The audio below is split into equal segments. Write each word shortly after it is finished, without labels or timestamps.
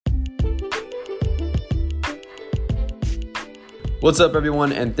What's up,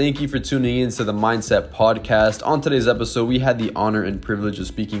 everyone, and thank you for tuning in to the Mindset Podcast. On today's episode, we had the honor and privilege of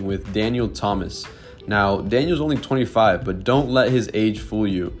speaking with Daniel Thomas. Now, Daniel's only 25, but don't let his age fool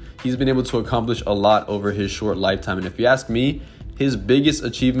you. He's been able to accomplish a lot over his short lifetime, and if you ask me, his biggest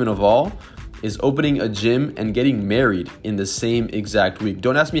achievement of all is opening a gym and getting married in the same exact week.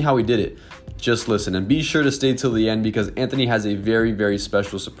 Don't ask me how he did it. Just listen, and be sure to stay till the end because Anthony has a very, very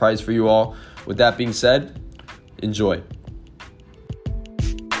special surprise for you all. With that being said, enjoy.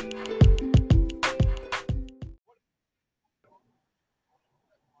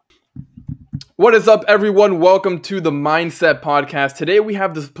 What is up, everyone? Welcome to the Mindset Podcast. Today, we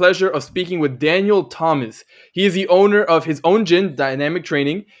have the pleasure of speaking with Daniel Thomas. He is the owner of his own gym, Dynamic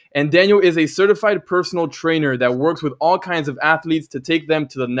Training, and Daniel is a certified personal trainer that works with all kinds of athletes to take them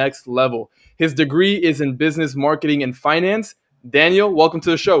to the next level. His degree is in business, marketing, and finance. Daniel, welcome to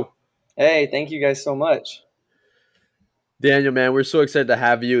the show. Hey, thank you guys so much. Daniel, man, we're so excited to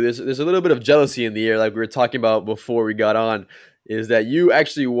have you. There's a little bit of jealousy in the air, like we were talking about before we got on, is that you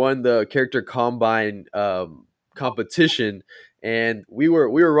actually won the Character Combine competition, and we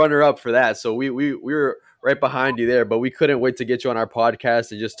were runner-up for that. So we were right behind you there, but we couldn't wait to get you on our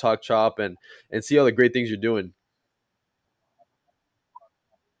podcast and just talk shop and see all the great things you're doing.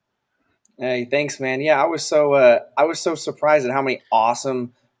 Hey, thanks, man. Yeah, I was so surprised at how many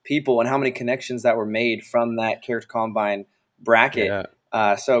awesome people and how many connections that were made from that Character Combine bracket.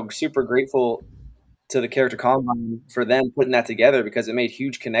 Yeah. So super grateful to the Character Combine for them putting that together because it made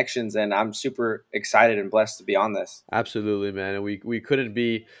huge connections, and I'm super excited and blessed to be on this. Absolutely, man. And we couldn't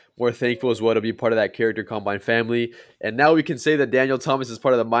be more thankful as well to be part of that Character Combine family. And now we can say that Daniel Thomas is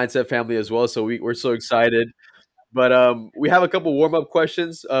part of the Mindset family as well. So we're so excited. But we have a couple warm-up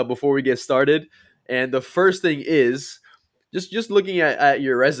questions before we get started. And the first thing is just looking at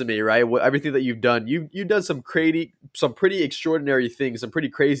your resume, right? Everything that you've done. You've done some pretty extraordinary things, some pretty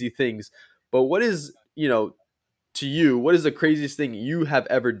crazy things. But what is, to you, what is the craziest thing you have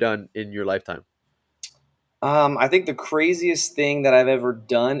ever done in your lifetime? I think the craziest thing that I've ever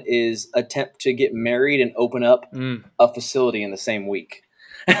done is attempt to get married and open up a facility in the same week.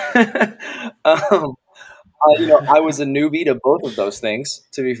 I was a newbie to both of those things,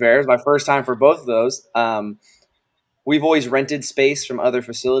 to be fair. It was my first time for both of those. We've always rented space from other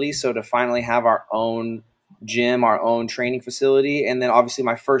facilities, so to finally have our own gym, our own training facility, and then obviously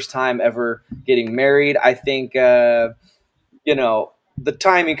my first time ever getting married, I think, the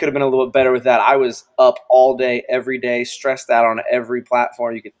timing could have been a little bit better with that. I was up all day, every day, stressed out on every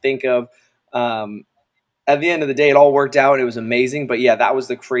platform you could think of. At the end of the day, it all worked out, and it was amazing. But yeah, that was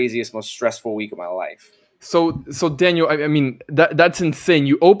the craziest, most stressful week of my life. So Daniel, I mean, that's insane.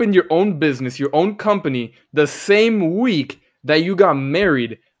 You opened your own business, your own company, the same week that you got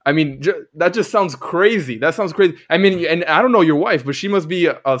married. I mean, that just sounds crazy. That sounds crazy. I mean, and I don't know your wife, but she must be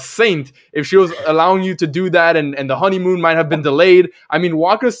a saint if she was allowing you to do that, and the honeymoon might have been delayed. I mean,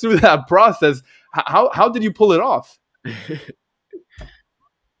 walk us through that process. How did you pull it off?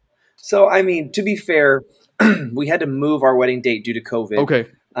 So, I mean, to be fair, we had to move our wedding date due to COVID. Okay.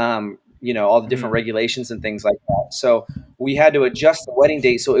 All the different regulations and things like that. So we had to adjust the wedding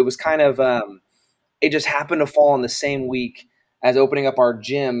date. So it was kind of, it just happened to fall on the same week as opening up our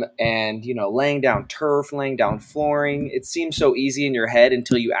gym and, laying down turf, laying down flooring. It seems so easy in your head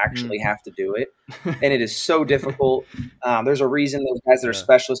until you actually have to do it. And it is so difficult. There's a reason those guys that are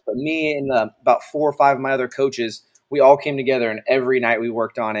specialists, but me and about 4 or 5 of my other coaches, we all came together and every night we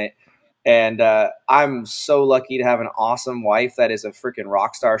worked on it. And I'm so lucky to have an awesome wife that is a freaking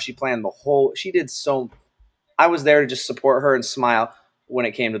rock star. She planned I was there to just support her and smile when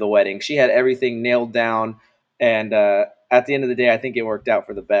it came to the wedding. She had everything nailed down. And at the end of the day, I think it worked out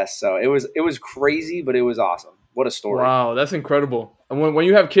for the best. So it was crazy, but it was awesome. What a story. Wow, that's incredible. And when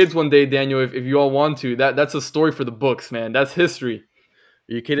you have kids one day, Daniel, if you all want to, that's a story for the books, man. That's history.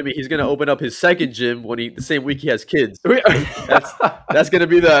 Are you kidding me? He's going to open up his second gym the same week he has kids. That's going to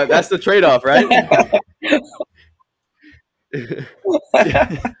be that's the trade-off, right? You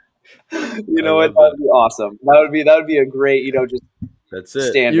know what? That would be awesome. That would be a great, just that's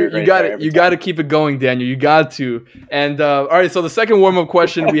it. Standard. You got to keep it going, Daniel. You got to. And all right, so the second warm-up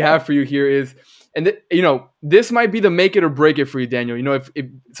question we have for you here is, and this might be the make it or break it for you, Daniel.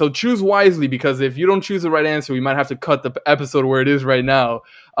 So choose wisely, because if you don't choose the right answer, we might have to cut the episode where it is right now.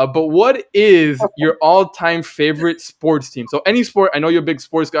 But what is your all-time favorite sports team? So any sport. I know you're a big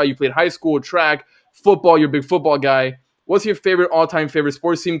sports guy. You played high school, track, football. You're a big football guy. What's your all-time favorite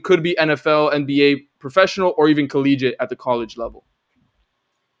sports team? Could be NFL, NBA, professional, or even collegiate at the college level.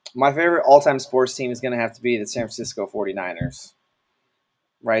 My favorite all-time sports team is going to have to be the San Francisco 49ers.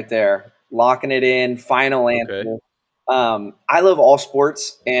 Right there. Locking it in, final answer. I love all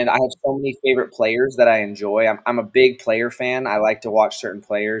sports, and I have so many favorite players that I enjoy. I'm a big player fan. I like to watch certain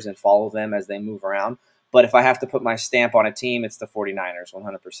players and follow them as they move around. But if I have to put my stamp on a team, it's the 49ers,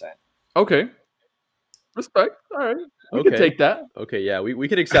 100%. Okay, respect. All right, we could Okay. take that. Okay, yeah, we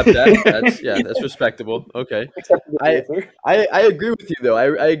can accept that. That's respectable. Okay. Acceptable I answer. I agree with you though.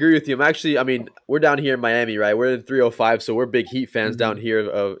 I agree with you. I'm actually, I mean, we're down here in Miami, right? We're in 305, so we're big Heat fans down Mhm. here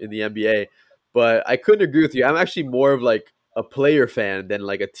in the NBA. But I couldn't agree with you. I'm actually more of like a player fan than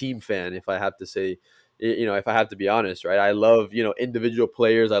like a team fan, if I have to say, if I have to be honest, right? I love, individual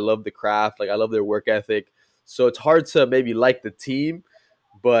players. I love the craft. Like I love their work ethic. So it's hard to maybe like the team,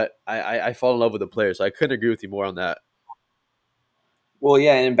 but I fall in love with the players. So I couldn't agree with you more on that. Well,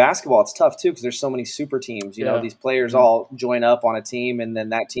 yeah, and in basketball, it's tough too because there's so many super teams. Yeah. These players Mhm. all join up on a team, and then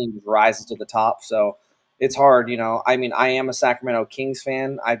that team just rises to the top. So it's hard. I mean, I am a Sacramento Kings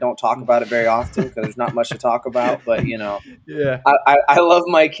fan. I don't talk about it very often because there's not much to talk about. But Yeah. I love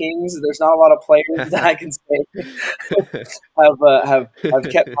my Kings. There's not a lot of players that I can say have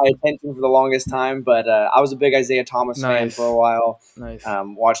kept my attention for the longest time. But I was a big Isaiah Thomas fan for a Nice. while. Nice.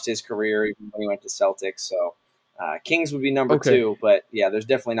 Watched his career even when he went to Celtics. So Kings would be number Okay. two. But yeah, there's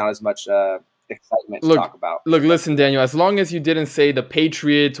definitely not as much excitement to Look, talk about. listen, Daniel. As long as you didn't say the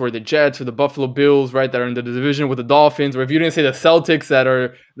Patriots or the Jets or the Buffalo Bills, right, that are in the division with the Dolphins, or if you didn't say the Celtics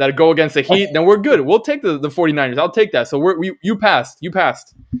that go against the Heat, then we're good. We'll take the 49ers. I'll take that. So you passed. You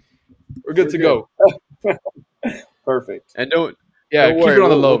passed. We're good We're to good. go. Perfect. And don't Yeah, keep worry, it on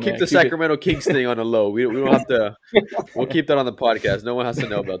the we'll low, keep man. the Keep it. Sacramento Kings thing on the low. We don't have to. We'll keep that on the podcast. No one has to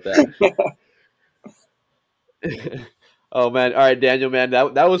know about that. Oh man! All right, Daniel, man,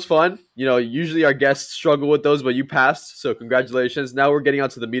 that was fun. Usually our guests struggle with those, but you passed, so congratulations. Now we're getting on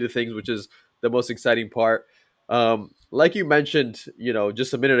to the meat of things, which is the most exciting part. Like you mentioned,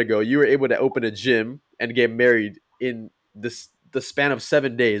 just a minute ago, you were able to open a gym and get married in the span of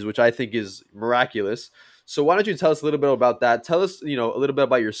 7 days, which I think is miraculous. So why don't you tell us a little bit about that? Tell us, a little bit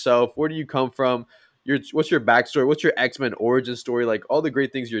about yourself. Where do you come from? What's your backstory? What's your X-Men origin story? Like all the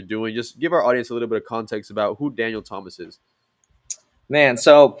great things you're doing. Just give our audience a little bit of context about who Daniel Thomas is. Man,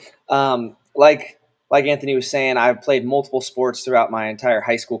 so like Anthony was saying, I've played multiple sports throughout my entire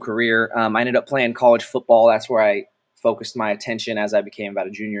high school career. I ended up playing college football. That's where I focused my attention as I became about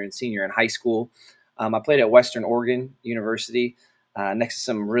a junior and senior in high school. I played at Western Oregon University next to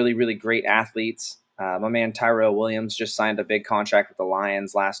some really, really great athletes. My man Tyrell Williams just signed a big contract with the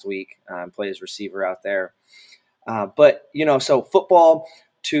Lions last week. Played as receiver out there. So football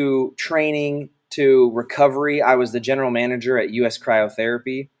to training to recovery, I was the general manager at US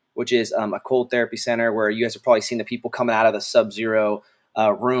Cryotherapy, which is a cold therapy center where you guys have probably seen the people coming out of the sub-zero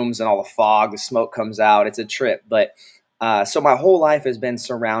rooms and all the fog, the smoke comes out. It's a trip. But so my whole life has been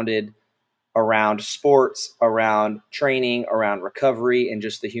surrounded around sports, around training, around recovery, and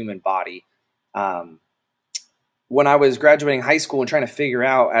just the human body. Um, when I was graduating high school and trying to figure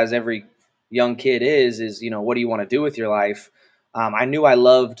out, as every young kid is what do you want to do with your life? I knew I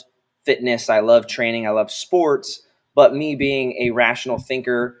loved fitness, I loved training, I loved sports, but me being a rational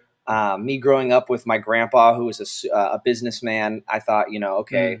thinker, me growing up with my grandpa who was a businessman, I thought,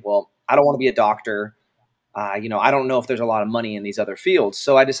 okay, Mm. well, I don't want to be a doctor. I don't know if there's a lot of money in these other fields,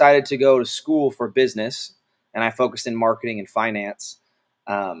 so I decided to go to school for business, and I focused in marketing and finance.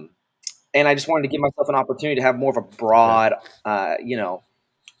 Um, and I just wanted to give myself an opportunity to have more of a Okay. broad,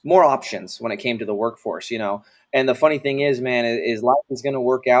 more options when it came to the workforce. And the funny thing is, man, is life is going to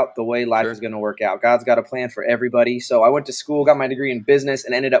work out the way life is Sure. going to work out. God's got a plan for everybody. So I went to school, got my degree in business,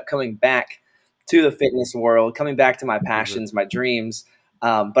 and ended up coming back to the fitness world, coming back to my Hmm. passions, my dreams.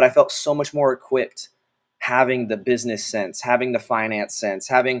 But I felt so much more equipped having the business sense, having the finance sense,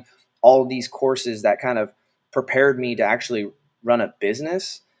 having all these courses that kind of prepared me to actually run a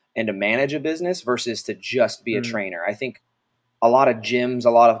business and to manage a business versus to just be a Mm. trainer. I think a lot of gyms, a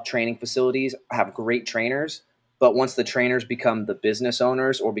lot of training facilities have great trainers, but once the trainers become the business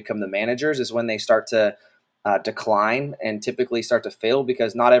owners or become the managers, is when they start to decline and typically start to fail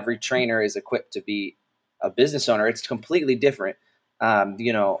because not every trainer is equipped to be a business owner. It's completely different,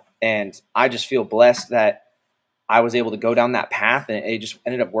 and I just feel blessed that I was able to go down that path, and it just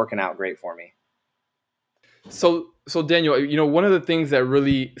ended up working out great for me. So Daniel, one of the things that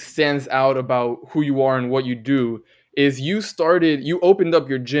really stands out about who you are and what you do is you opened up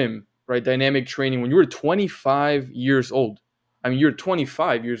your gym, right? Dynamic training when you were 25 years old. I mean, you're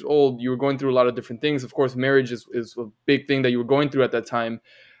 25 years old. You were going through a lot of different things. Of course, marriage is a big thing that you were going through at that time.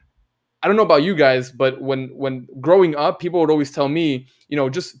 I don't know about you guys, but when growing up, people would always tell me,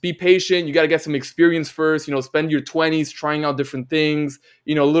 just be patient. You got to get some experience first. Spend your 20s trying out different things.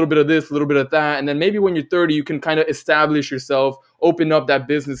 A little bit of this, a little bit of that, and then maybe when you're 30, you can kind of establish yourself, open up that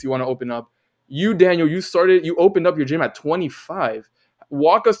business you want to open up. You, Daniel, you opened up your gym at 25.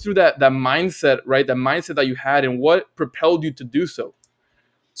 Walk us through that mindset, right? That mindset that you had, and what propelled you to do so.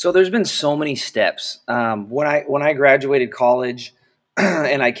 So there's been so many steps. When I graduated college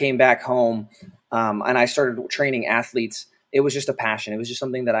and I came back home and I started training athletes, it was just a passion. It was just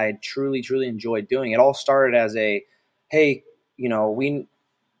something that I truly, truly enjoyed doing. It all started as hey,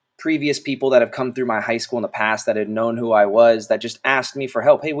 previous people that have come through my high school in the past that had known who I was, that just asked me for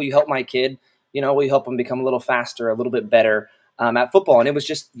help. Hey, will you help my kid? Will you help him become a little faster, a little bit better at football? And it was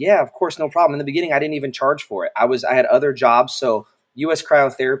just, yeah, of course, no problem. In the beginning, I didn't even charge for it. I had other jobs. So U.S.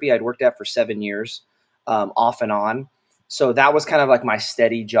 Cryotherapy, I'd worked at for 7 years, off and on. So that was kind of like my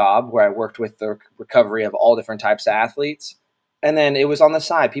steady job where I worked with the recovery of all different types of athletes. And then it was on the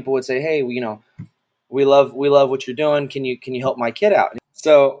side. People would say, hey, we love what you're doing. Can you help my kid out?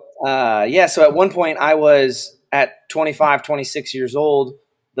 So, so at one point I was at 25, 26 years old,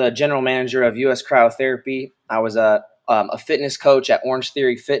 the general manager of U.S. Cryotherapy. I was a fitness coach at Orange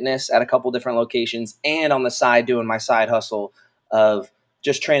Theory Fitness at a couple different locations, and on the side doing my side hustle of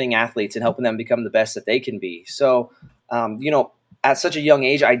just training athletes and helping them become the best that they can be. So, at such a young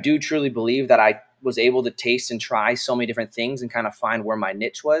age, I do truly believe that I was able to taste and try so many different things and kind of find where my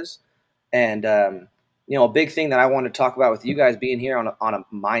niche was. And, a big thing that I want to talk about with you guys being here on a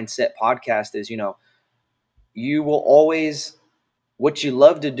mindset podcast is, you will always, what you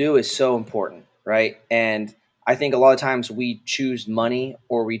love to do is so important, right? And I think a lot of times we choose money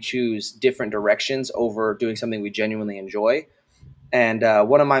or we choose different directions over doing something we genuinely enjoy. And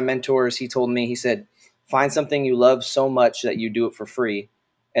one of my mentors, he told me, he said, find something you love so much that you do it for free,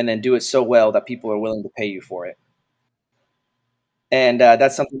 and then do it so well that people are willing to pay you for it. And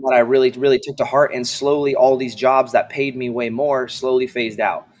that's something that I really, really took to heart. And slowly, all these jobs that paid me way more slowly phased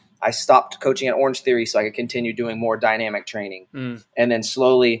out. I stopped coaching at Orange Theory so I could continue doing more dynamic training. And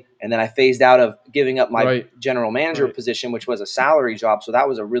then I phased out of giving up my general manager position, which was a salary job. So that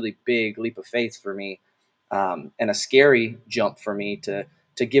was a really big leap of faith for me, and a scary jump for me to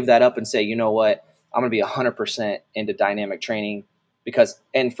give that up and say, you know what, I'm going to be 100% into dynamic training.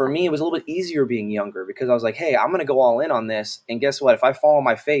 And for me, it was a little bit easier being younger because I was like, hey, I'm going to go all in on this. And guess what? If I fall on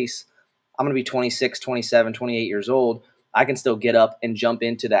my face, I'm going to be 26, 27, 28 years old. I can still get up and jump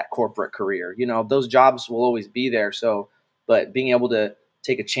into that corporate career. Those jobs will always be there. But being able to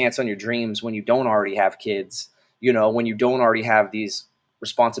take a chance on your dreams when you don't already have kids, when you don't already have these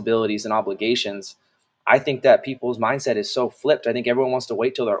responsibilities and obligations, I think that people's mindset is so flipped. I think everyone wants to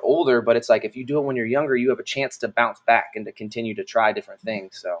wait till they're older, but it's like if you do it when you're younger, you have a chance to bounce back and to continue to try different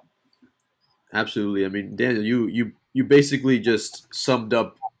things. So, absolutely. I mean, Daniel, you basically just summed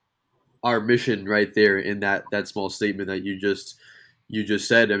up our mission right there in that small statement that you just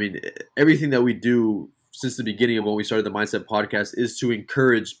said. I mean, everything that we do since the beginning of when we started the Mindset Podcast is to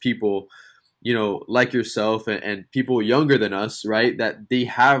encourage people, like yourself and people younger than us, right? That they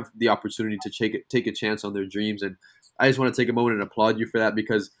have the opportunity to take a chance on their dreams. And I just want to take a moment and applaud you for that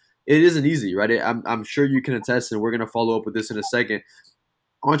because it isn't easy, right? I'm sure you can attest, and we're going to follow up with this in a second.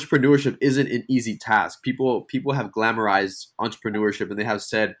 Entrepreneurship isn't an easy task. People have glamorized entrepreneurship, and they have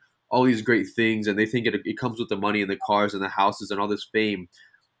said all these great things, and they think it comes with the money and the cars and the houses and all this fame.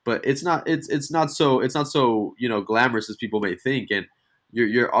 But it's not so glamorous as people may think. And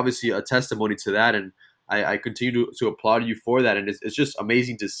you're obviously a testimony to that, and I continue to applaud you for that. And it's just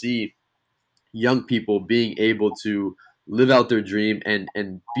amazing to see young people being able to live out their dream and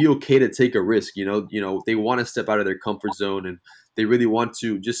be okay to take a risk. They want to step out of their comfort zone, and they really want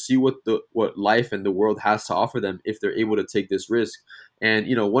to just see what life and the world has to offer them if they're able to take this risk. And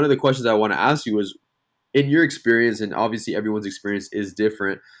one of the questions I want to ask you is, in your experience, and obviously everyone's experience is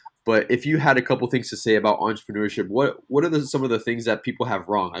different, but if you had a couple things to say about entrepreneurship, what are some of the things that people have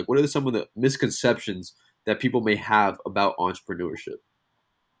wrong? Like, what are some of the misconceptions that people may have about entrepreneurship?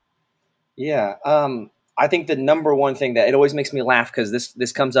 Yeah, I think the number one thing that it always makes me laugh, because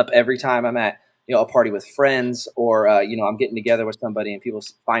this comes up every time I'm at a party with friends, or I'm getting together with somebody and people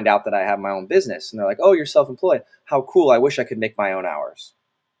find out that I have my own business, and they're like, "Oh, you're self-employed? How cool! I wish I could make my own hours."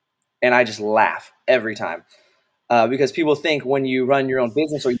 And I just laugh every time. Because people think when you run your own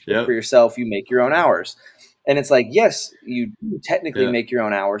business or you work for yourself, you make your own hours. And it's like, yes, you technically make your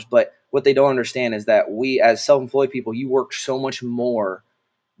own hours, but what they don't understand is that we as self-employed people, you work so much more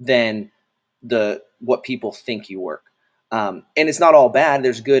than what people think you work. And it's not all bad.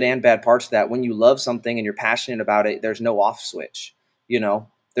 There's good and bad parts to that. When you love something and you're passionate about it, there's no off switch.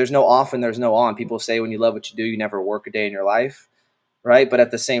 there's no off and there's no on. People say when you love what you do, you never work a day in your life, right? But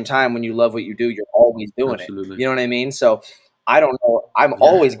at the same time, when you love what you do, you're always doing it. Absolutely. You know what I mean? So I don't know. I'm Yeah.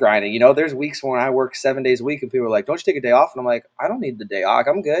 always grinding. You know, there's weeks when I work 7 days a week and people are like, don't you take a day off? And I'm like, I don't need the day off.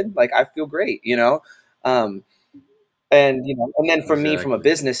 I'm good. Like, I feel great, you know? Um, and, you know, and then for me, from a Exactly.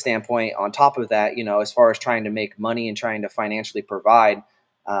 business standpoint, on top of that, you know, as far as trying to make money and trying to financially provide,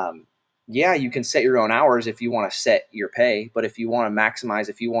 um, yeah, you can set your own hours if you want to set your pay. But if you want to maximize,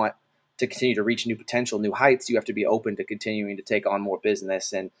 if you want to continue to reach new potential, new heights, you have to be open to continuing to take on more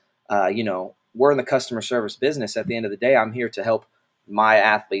business. And, you know, we're in the customer service business. At the end of the day, I'm here to help my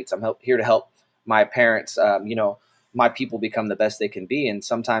athletes. Here to help my parents, you know, my people become the best they can be. And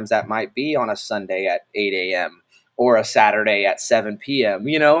sometimes that might be on a Sunday at 8 a.m. or a Saturday at 7 p.m.,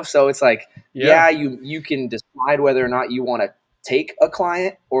 you know? So it's like, Yeah. yeah, you can decide whether or not you want to take a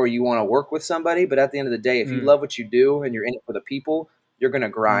client or you want to work with somebody. But at the end of the day, if you Mm. love what you do and you're in it for the people, you're going to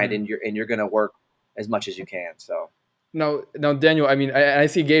grind Mhm. and you're going to work as much as you can. So, Now, Daniel. I mean, I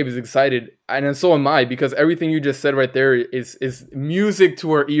see Gabe is excited, and so am I, because everything you just said right there is music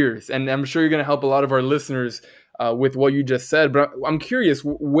to our ears, and I'm sure you're going to help a lot of our listeners with what you just said. But I'm curious,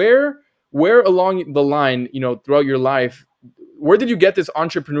 where along the line, you know, throughout your life, where did you get this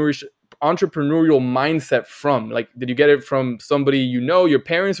entrepreneurial mindset from? Like, did you get it from somebody you know, your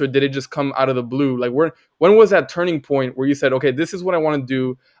parents, or did it just come out of the blue? Like, when was that turning point where you said, okay, this is what I want to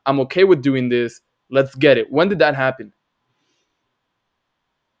do. I'm okay with doing this. Let's get it. When did that happen?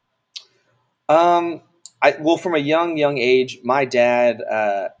 um, well, from a young age, my dad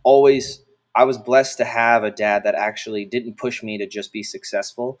always. I was blessed to have a dad that actually didn't push me to just be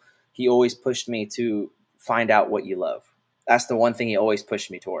successful. He always pushed me to find out what you love. That's the one thing he always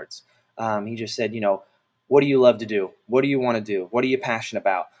pushed me towards. He just said, you know, what do you love to do? What do you want to do? What are you passionate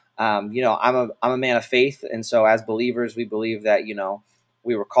about? You know, I'm a man of faith, and so as believers, we believe that, you know,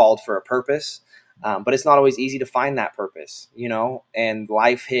 we were called for a purpose. But it's not always easy to find that purpose, you know, and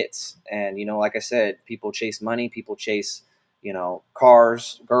life hits. And, you know, like I said, people chase money, people chase, you know,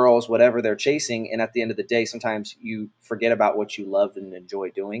 cars, girls, whatever they're chasing. And at the end of the day, sometimes you forget about what you love and enjoy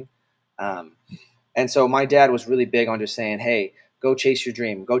doing. Um, and so my dad was really big on just saying, hey, go chase your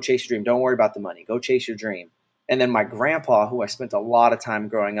dream, go chase your dream. Don't worry about the money, go chase your dream. And then my grandpa, who I spent a lot of time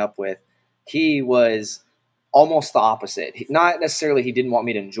growing up with, he was almost the opposite. Not necessarily he didn't want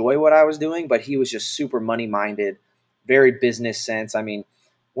me to enjoy what I was doing, but he was just super money minded, very business sense. I mean,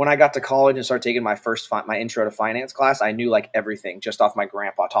 when I got to college and started taking my my intro to finance class, I knew like everything just off my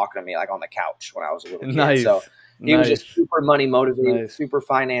grandpa talking to me like on the couch when I was a little kid. So Nice, he was just nice, super money motivated, nice. super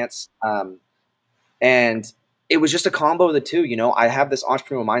finance. And it was just a combo of the two. You know, I have this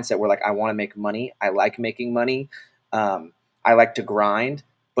entrepreneurial mindset where like I want to make money. I like making money. Um, I like to grind.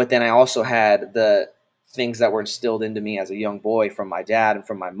 But then I also had the things that were instilled into me as a young boy from my dad and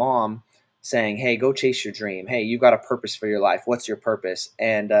from my mom saying, hey, go chase your dream. Hey, you got a purpose for your life. What's your purpose?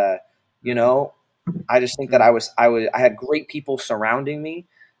 And, you Mm, know, I just think that mm. I had great people surrounding me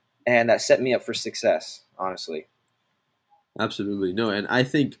and that set me up for success, honestly. Absolutely. No, and I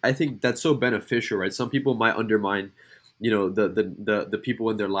think that's so beneficial, right? Some people might undermine, the people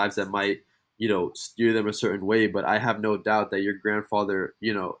in their lives that might, steer them a certain way, but I have no doubt that your grandfather,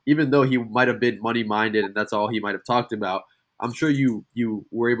 even though he might have been money minded and that's all he might have talked about, I'm sure you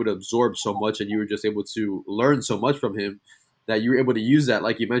were able to absorb so much and you were just able to learn so much from him that you were able to use that,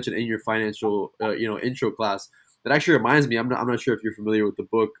 like you mentioned in your financial, intro class. That actually reminds me, I'm not sure if you're familiar with the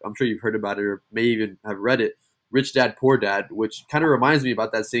book. I'm sure you've heard about it or may even have read it, Rich Dad Poor Dad, which kind of reminds me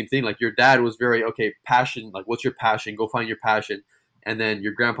about that same thing. Like your dad was very, okay, passion, like what's your passion? Go find your passion. And then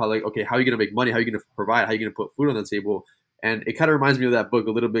your grandpa, like, okay, how are you gonna make money? How are you gonna provide? How are you gonna put food on the table? And it kind of reminds me of that book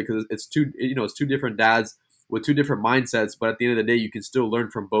a little bit because it's two different dads with two different mindsets. But at the end of the day, you can still learn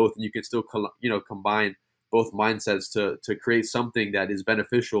from both, and you can still combine both mindsets to create something that is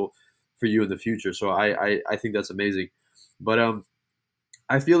beneficial for you in the future. So I think that's amazing. But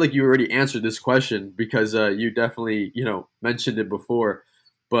I feel like you already answered this question because you definitely, mentioned it before.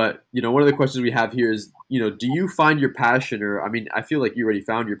 But, one of the questions we have here is, do you find your passion or, I mean, I feel like you already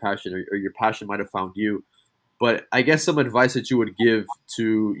found your passion or your passion might have found you. But I guess some advice that you would give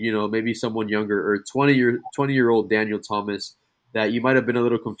to, maybe someone younger or 20-year-old Daniel Thomas that you might have been a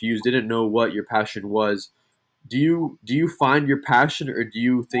little confused, didn't know what your passion was. Do you find your passion or do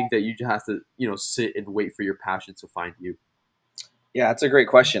you think that you just have to, sit and wait for your passion to find you? Yeah, that's a great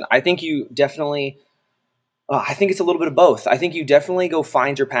question. I think you definitely I think it's a little bit of both. I think you definitely go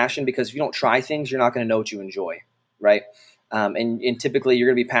find your passion because if you don't try things, you're not going to know what you enjoy, right? And typically, you're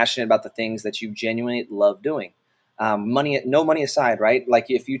going to be passionate about the things that you genuinely love doing. No money aside, right? Like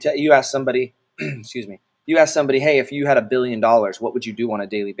if you ask somebody, excuse me, You ask somebody, hey, if you had $1 billion, what would you do on a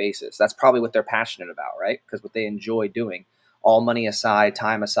daily basis? That's probably what they're passionate about, right? Because what they enjoy doing, all money aside,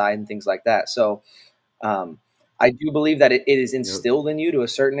 time aside, and things like that. So um, I do believe that it is Yep. instilled in you to a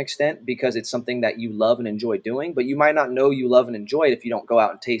certain extent because it's something that you love and enjoy doing, but you might not know you love and enjoy it if you don't go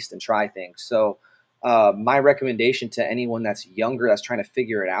out and taste and try things. So my recommendation to anyone that's younger, that's trying to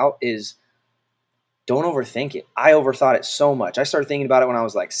figure it out is don't overthink it. I overthought it so much. I started thinking about it when I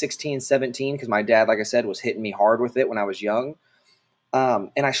was like 16, 17, because my dad, like I said, was hitting me hard with it when I was young.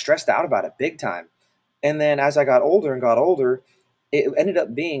 And I stressed out about it big time. And then as I got older and got older, it ended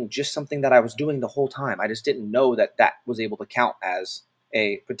up being just something that I was doing the whole time. I just didn't know that that was able to count as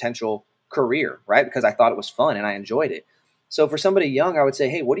a potential career, right? Because I thought it was fun and I enjoyed it. So for somebody young, I would say,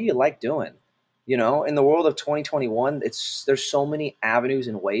 hey, what do you like doing? You know, in the world of 2021, there's so many avenues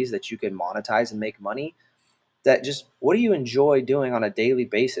and ways that you can monetize and make money that just what do you enjoy doing on a daily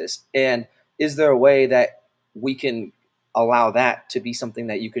basis? And is there a way that we can allow that to be something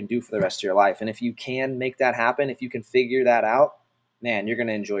that you can do for the rest of your life? And if you can make that happen, if you can figure that out, man, you're going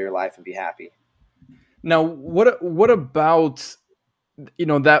to enjoy your life and be happy. Now, what about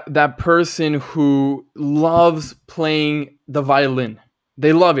that person who loves playing the violin?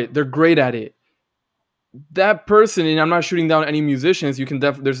 They love it. They're great at it. That person, and I'm not shooting down any musicians. You can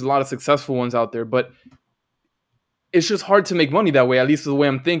there's a lot of successful ones out there, but it's just hard to make money that way. At least the way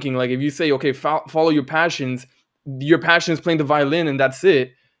I'm thinking. Like if you say, okay, follow your passions. Your passion is playing the violin, and that's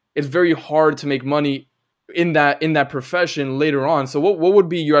it. It's very hard to make money in that profession later on. So what would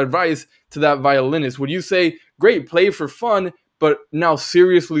be your advice to that violinist? Would you say, great, play for fun, but now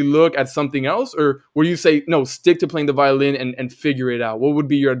seriously look at something else? Or would you say, no, stick to playing the violin and figure it out? What would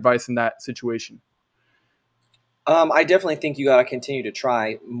be your advice in that situation? I definitely think you got to continue to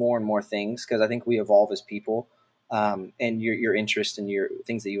try more and more things because I think we evolve as people, and your interest and your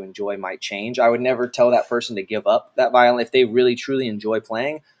things that you enjoy might change. I would never tell that person to give up that violin if they really truly enjoy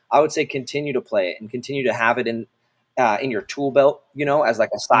playing. I would say continue to play it and continue to have it in your tool belt, you know, as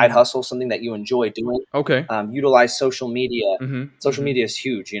like a side hustle, something that you enjoy doing. Okay. Utilize social media. Social media is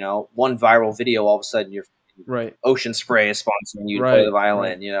huge. You know, one viral video, all of a sudden your Right. Ocean Spray is sponsoring you to play Right. the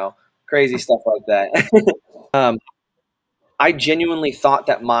violin. Right. You know, crazy stuff like that. I genuinely thought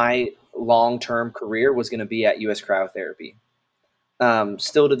that my long-term career was going to be at US Cryotherapy.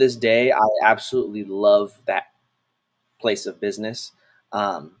 Still to this day, I absolutely love that place of business.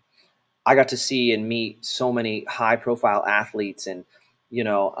 Um, I got to see and meet so many high-profile athletes, and you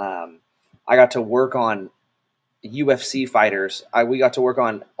know, I got to work on UFC fighters. We got to work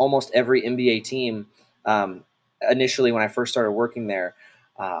on almost every NBA team initially when I first started working there.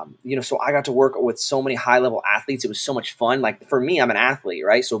 You know, so I got to work with so many high level athletes. It was so much fun. Like for me, I'm an athlete,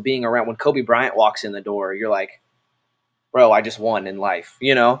 right? So being around when Kobe Bryant walks in the door, you're like, bro, I just won in life,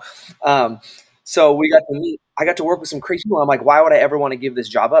 you know? So we got to meet, I got to work with some crazy people. I'm like, why would I ever want to give this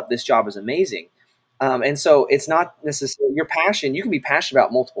job up? This job is amazing. And so it's not necessarily your passion. You can be passionate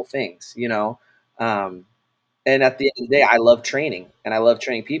about multiple things, you know? Um, and at the end of the day, I love training and I love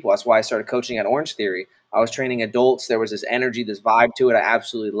training people. That's why I started coaching at Orange Theory. I was training adults. There was this energy, this vibe to it. I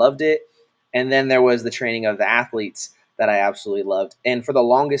absolutely loved it. And then there was the training of the athletes that I absolutely loved. And for the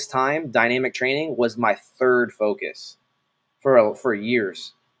longest time, dynamic training was my third focus for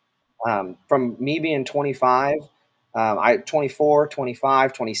years. From me being 25, 24,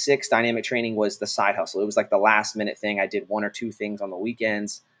 25, 26, dynamic training was the side hustle. It was like the last minute thing. I did one or two things on the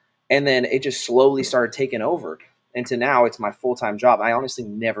weekends. And then it just slowly started taking over. And to now, it's my full-time job. I honestly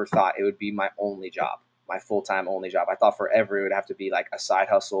never thought it would be my only job, my full-time only job. I thought forever it would have to be like a side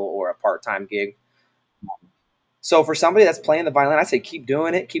hustle or a part-time gig. So for somebody that's playing the violin, I say keep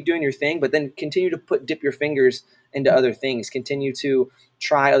doing it, keep doing your thing, but then continue to dip your fingers into other things. Continue to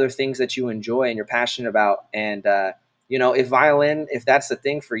try other things that you enjoy and you're passionate about. And you know, if violin, if that's the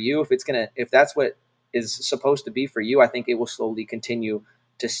thing for you, if that's what is supposed to be for you, I think it will slowly continue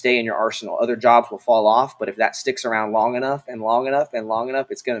to stay in your arsenal. Other jobs will fall off, but if that sticks around long enough and long enough and long enough,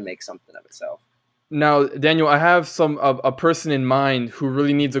 it's going to make something of itself. Now, Daniel, I have a person in mind who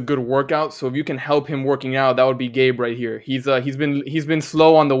really needs a good workout. So if you can help him working out, that would be Gabe right here. He's been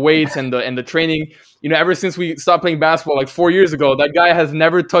slow on the weights and the training. You know, ever since we stopped playing basketball like 4 years ago, that guy has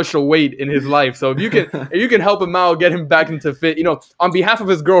never touched a weight in his life. So if you can help him out, get him back into fit. You know, on behalf of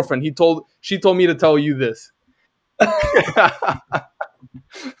his girlfriend, she told me to tell you this.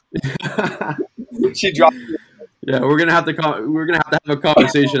 She dropped. Yeah, we're gonna have to have a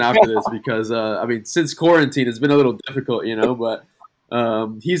conversation after this because I mean, since quarantine, it's been a little difficult, you know. But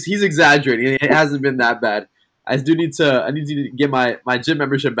he's exaggerating. It hasn't been that bad. I need to get my gym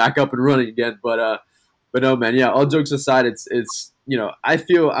membership back up and running again. But But no, man, yeah. All jokes aside, it's I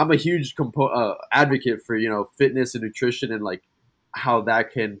feel I'm a huge advocate for fitness and nutrition and like how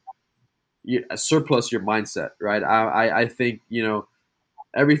that can surplus your mindset, right? I think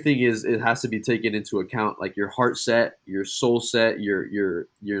everything it has to be taken into account, like your heart set, your soul set, your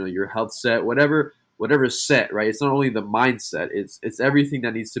health set, whatever set, right? It's not only the mindset; it's everything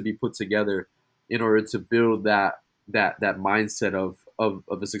that needs to be put together in order to build that mindset of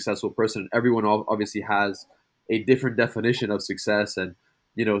a successful person. Everyone obviously has a different definition of success, and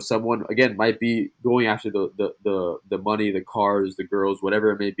someone again might be going after the money, the cars, the girls,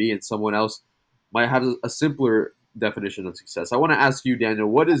 whatever it may be, and someone else might have a simpler definition of success. I want to ask you, Daniel,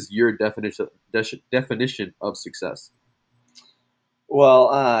 what is your definition of success?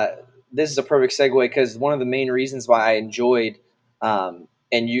 Well, this is a perfect segue because one of the main reasons why I enjoyed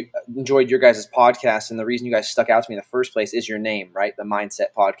and you enjoyed your guys' podcast, and the reason you guys stuck out to me in the first place is your name, right? The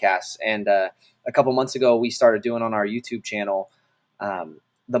Mindset Podcast. And a couple months ago, we started doing on our YouTube channel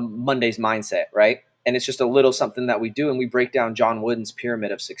the Monday's Mindset, right? And it's just a little something that we do, and we break down John Wooden's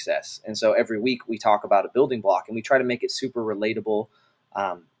pyramid of success. And so every week we talk about a building block, and we try to make it super relatable.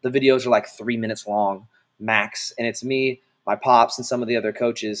 The videos are like 3 minutes long max, and it's me, my pops, and some of the other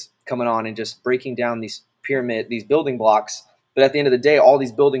coaches coming on and just breaking down these building blocks. But at the end of the day, all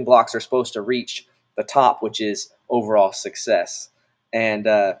these building blocks are supposed to reach the top, which is overall success. And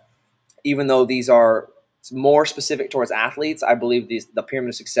even though these are more specific towards athletes, I believe the pyramid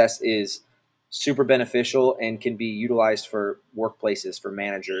of success is super beneficial and can be utilized for workplaces, for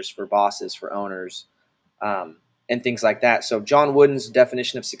managers, for bosses, for owners, and things like that. So John Wooden's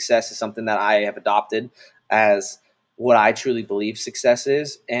definition of success is something that I have adopted as what I truly believe success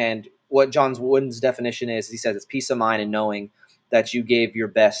is. And what John Wooden's definition is, he says it's peace of mind and knowing that you gave your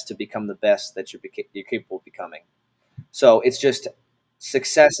best to become the best that you're capable of becoming. So it's just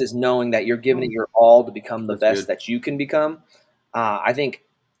success is knowing that you're giving it your all to become the best that you can become. I think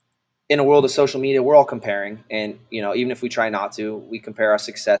in a world of social media, we're all comparing, and even if we try not to, we compare our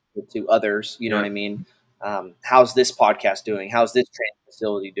success to others. You know what I mean? How's this podcast doing? How's this training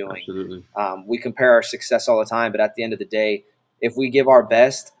facility doing? Absolutely. We compare our success all the time, but at the end of the day, if we give our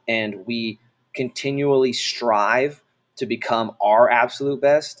best and we continually strive to become our absolute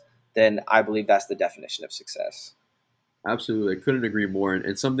best, then I believe that's the definition of success. Absolutely. I couldn't agree more.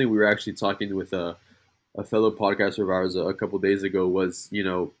 And something we were actually talking with a fellow podcaster of ours a couple of days ago was,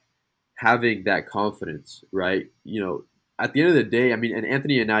 having that confidence, right? At the end of the day, I mean, and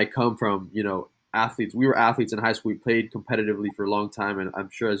Anthony and I come from, athletes. We were athletes in high school. We played competitively for a long time. And I'm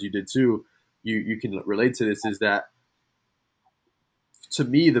sure as you did too, you can relate to this, is that to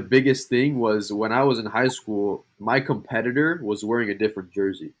me, the biggest thing was when I was in high school, my competitor was wearing a different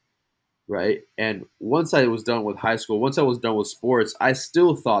jersey, right? And once I was done with high school, once I was done with sports, I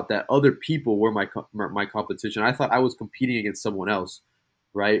still thought that other people were my competition. I thought I was competing against someone else,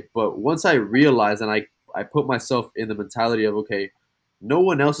 right? But once I realized and I put myself in the mentality of, okay, no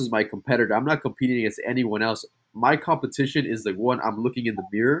one else is my competitor. I'm not competing against anyone else. My competition is the one I'm looking in the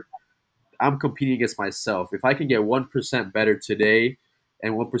mirror. I'm competing against myself. If I can get 1% better today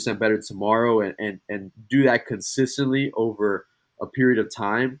and 1% better tomorrow and do that consistently over a period of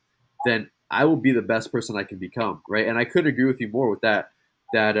time, then I will be the best person I can become, right? And I couldn't agree with you more with that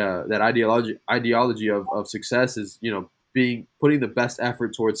ideology of success is, putting the best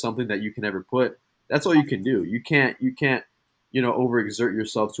effort towards something that you can ever put. That's all you can do. You can't overexert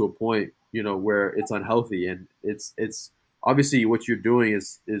yourself to a point, where it's unhealthy. And it's obviously what you're doing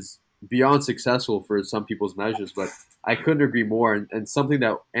is beyond successful for some people's measures, but I couldn't agree more. And something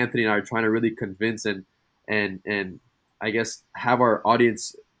that Anthony and I are trying to really convince and I guess have our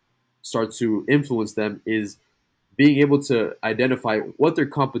audience start to influence them is being able to identify what their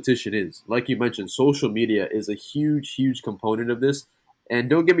competition is. Like you mentioned, social media is a huge, huge component of this. And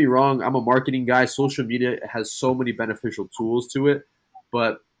don't get me wrong, I'm a marketing guy. Social media has so many beneficial tools to it.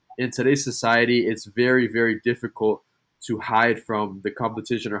 But in today's society, it's very, very difficult to hide from the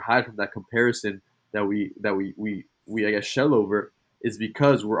competition or hide from that comparison that we I guess shell over, is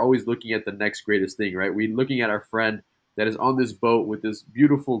because we're always looking at the next greatest thing, right? We're looking at our friend that is on this boat with this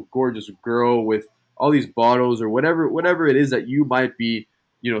beautiful, gorgeous girl with all these bottles or whatever it is that you might be,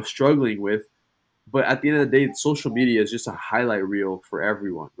 struggling with. But at the end of the day, social media is just a highlight reel for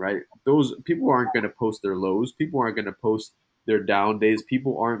everyone, right? Those people aren't going to post their lows. People aren't going to post their down days.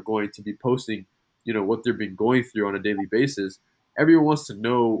 People aren't going to be posting, what they've been going through on a daily basis. Everyone wants to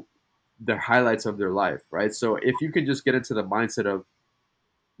know the highlights of their life, right? So if you can just get into the mindset of,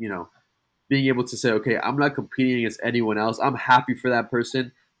 being able to say, okay, I'm not competing against anyone else. I'm happy for that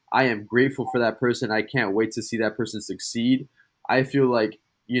person. I am grateful for that person. I can't wait to see that person succeed. I feel like,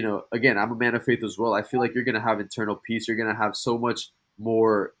 again, I'm a man of faith as well. I feel like you're gonna have internal peace. You're gonna have so much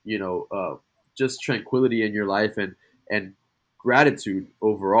more, just tranquility in your life and gratitude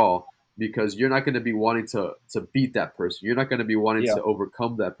overall, because you're not going to be wanting to beat that person. You're not going to be wanting Yeah. to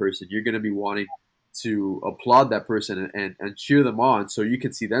overcome that person. You're going to be wanting to applaud that person and cheer them on so you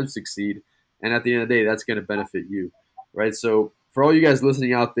can see them succeed. And at the end of the day, that's going to benefit you, right? So for all you guys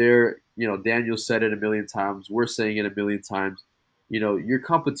listening out there, Daniel said it a million times. We're saying it a million times. Your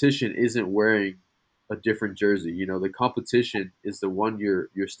competition isn't wearing a different jersey. The competition is the one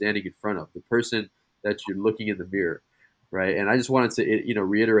you're standing in front of, the person that you're looking in the mirror, right? And I just wanted to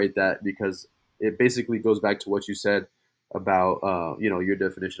reiterate that, because it basically goes back to what you said about your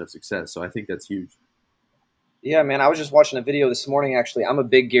definition of success. So I think that's huge. Yeah, man. I was just watching a video this morning. Actually, I'm a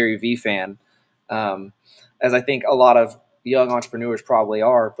big Gary Vee fan, as I think a lot of young entrepreneurs probably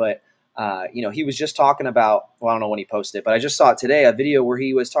are. But he was just talking about. Well, I don't know when he posted it, but I just saw it today. A video where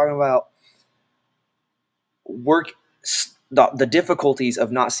he was talking about the difficulties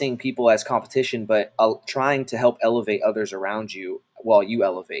of not seeing people as competition, but trying to help elevate others around you while you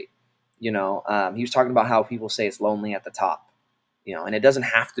elevate. He was talking about how people say it's lonely at the top, and it doesn't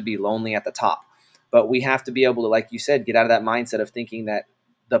have to be lonely at the top, but we have to be able to, like you said, get out of that mindset of thinking that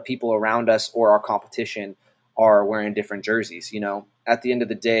the people around us or our competition are wearing different jerseys. At the end of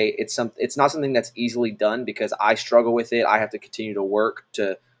the day, it's not something that's easily done, because I struggle with it. I have to continue to work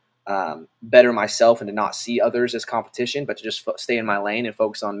to better myself and to not see others as competition, but to just stay in my lane and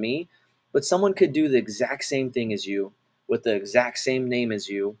focus on me. But someone could do the exact same thing as you with the exact same name as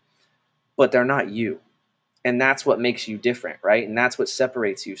you, but they're not you. And that's what makes you different, right? And that's what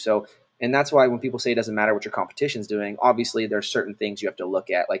separates you. So, and that's why when people say it doesn't matter what your competition's doing, obviously there's certain things you have to look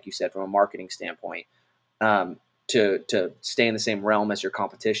at, like you said, from a marketing standpoint, to stay in the same realm as your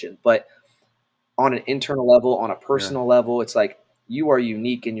competition. But on an internal level, on a personal level, it's like, you are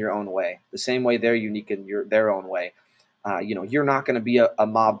unique in your own way, the same way they're unique in their own way. You're not going to be a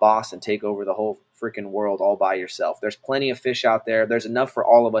mob boss and take over the whole freaking world all by yourself. There's plenty of fish out there. There's enough for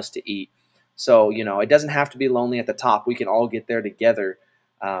all of us to eat. So, it doesn't have to be lonely at the top. We can all get there together.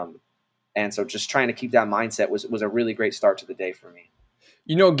 And so just trying to keep that mindset was a really great start to the day for me.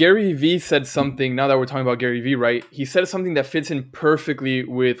 Gary Vee said something, now that we're talking about Gary Vee, right? He said something that fits in perfectly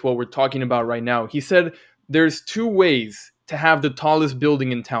with what we're talking about right now. He said there's two ways to have the tallest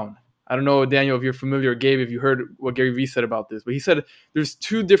building in town. I don't know, Daniel, if you're familiar, or Gabe, if you heard what Gary Vee said about this, but he said there's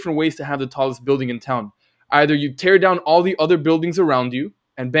two different ways to have the tallest building in town. Either you tear down all the other buildings around you,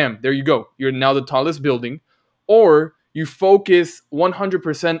 and bam, there you go. You're now the tallest building. Or you focus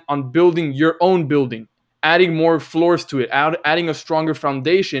 100% on building your own building, adding more floors to it, adding a stronger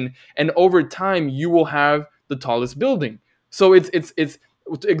foundation, and over time, you will have the tallest building. So it's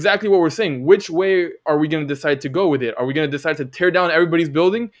exactly what we're saying. Which way are we going to decide to go with it? Are we going to decide to tear down everybody's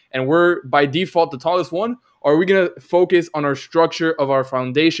building and we're by default the tallest one? Or are we going to focus on our structure of our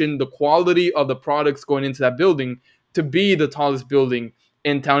foundation, the quality of the products going into that building to be the tallest building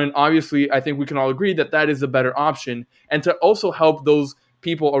in town? And obviously, I think we can all agree that that is the better option, and to also help those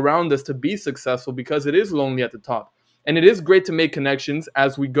people around us to be successful, because it is lonely at the top. And it is great to make connections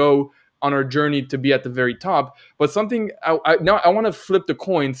as we go on our journey to be at the very top. But something now I want to flip the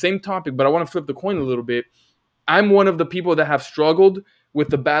coin, same topic, but I want to flip the coin a little bit. I'm one of the people that have struggled with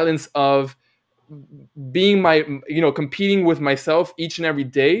the balance of being competing with myself each and every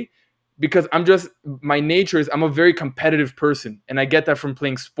day, because my nature is I'm a very competitive person, and I get that from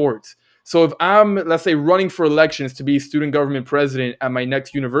playing sports. So if I'm, let's say, running for elections to be student government president at my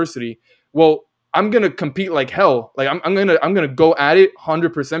next university, well, I'm gonna compete like hell. Like I'm gonna go at it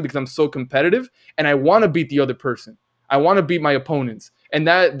 100% because I'm so competitive, and I want to beat the other person. I want to beat my opponents, and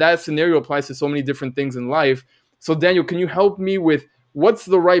that scenario applies to so many different things in life. So Daniel, can you help me with what's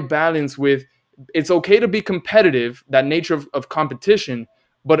the right balance with? It's okay to be competitive, that nature of competition,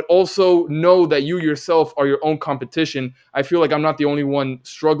 but also know that you yourself are your own competition. I feel like I'm not the only one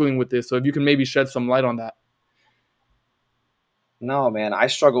struggling with this. So if you can maybe shed some light on that. No, man, I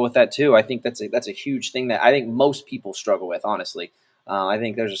struggle with that too. I think that's a huge thing that I think most people struggle with, honestly. I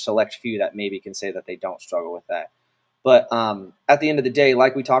think there's a select few that maybe can say that they don't struggle with that. But at the end of the day,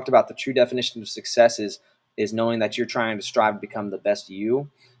 like we talked about, the true definition of success is knowing that you're trying to strive to become the best you.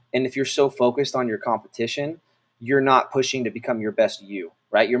 And if you're so focused on your competition, you're not pushing to become your best you,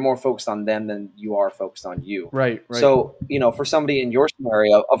 right? You're more focused on them than you are focused on you. Right. So, for somebody in your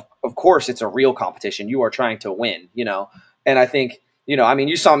scenario, of course, it's a real competition. You are trying to win, and I think,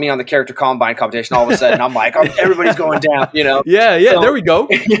 you saw me on the character combine competition. All of a sudden, I'm like, everybody's going down, Yeah. So, there we go.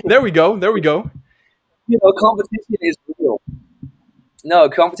 There we go. Competition is real. No,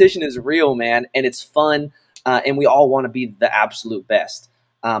 competition is real, man, and it's fun, and we all want to be the absolute best.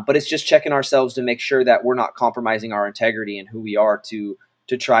 But it's just checking ourselves to make sure that we're not compromising our integrity and who we are to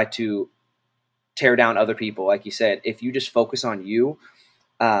try to tear down other people. Like you said, if you just focus on you,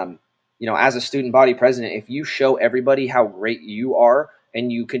 as a student body president, if you show everybody how great you are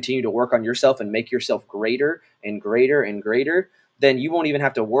and you continue to work on yourself and make yourself greater and greater and greater, then you won't even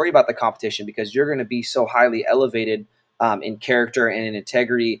have to worry about the competition because you're going to be so highly elevated in character and in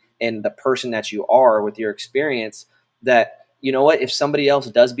integrity and the person that you are with your experience that, you know what, if somebody else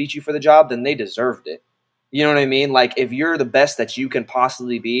does beat you for the job, then they deserved it. You know what I mean? Like if you're the best that you can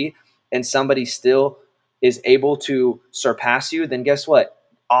possibly be and somebody still is able to surpass you, then guess what?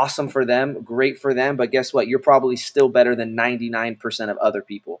 Awesome for them, great for them. But guess what? You're probably still better than 99% of other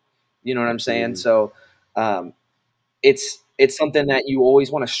people. You know what I'm saying? So it's something that you always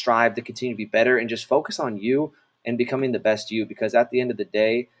want to strive to continue to be better and just focus on you and becoming the best you, because at the end of the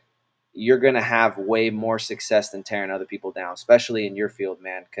day, you're going to have way more success than tearing other people down, especially in your field,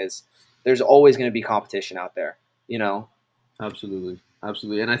 man, because there's always going to be competition out there, you know? Absolutely.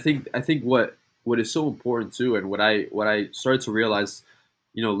 Absolutely. And I think what is so important too, and what I started to realize,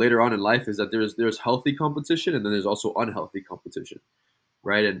 later on in life is that there's healthy competition and then there's also unhealthy competition.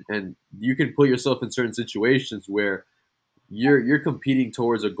 Right. And you can put yourself in certain situations where you're competing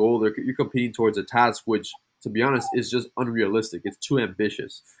towards a goal, or you're competing towards a task, which, to be honest, is just unrealistic. It's too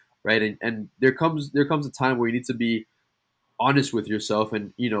ambitious, right? And there comes a time where you need to be honest with yourself,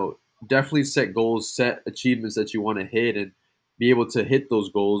 and definitely set goals, set achievements that you want to hit, and be able to hit those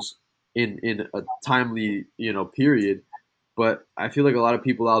goals in a timely period. But I feel like a lot of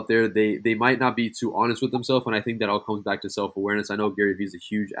people out there, they might not be too honest with themselves, and I think that all comes back to self-awareness. I know Gary Vee is a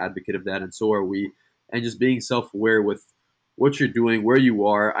huge advocate of that, and so are we. And just being self-aware with what you're doing, where you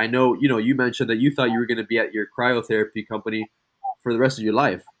are. I know, you mentioned that you thought you were going to be at your cryotherapy company for the rest of your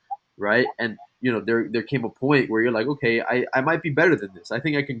life, right? And there came a point where you're like, okay, I might be better than this. I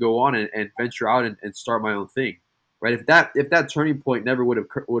think I can go on and venture out and start my own thing, right? If that turning point never would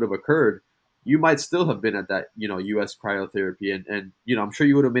have occurred, you might still have been at that U.S. cryotherapy, and I'm sure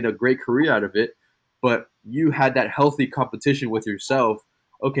you would have made a great career out of it. But you had that healthy competition with yourself.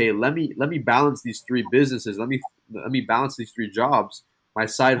 Okay, let me balance these three businesses. Let me balance these three jobs. My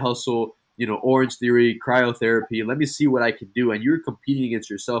side hustle, Orange Theory, cryotherapy. Let me see what I can do. And you're competing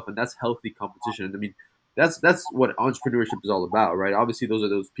against yourself, and that's healthy competition. And I mean, that's what entrepreneurship is all about, right? Obviously, those are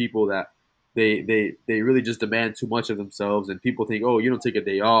those people that they really just demand too much of themselves, and people think, oh, you don't take a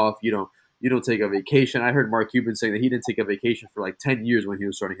day off, you don't take a vacation. I heard Mark Cuban saying that he didn't take a vacation for like 10 years when he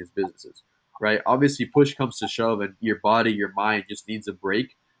was starting his businesses, right? Obviously, push comes to shove, and your body, your mind just needs a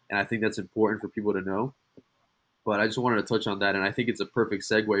break. And I think that's important for people to know. But I just wanted to touch on that, and I think it's a perfect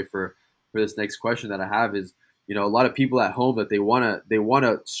segue for this next question that I have is, a lot of people at home that they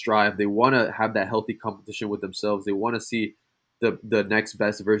wanna strive, they wanna have that healthy competition with themselves, they want to see the next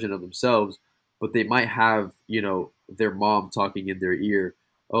best version of themselves, but they might have their mom talking in their ear,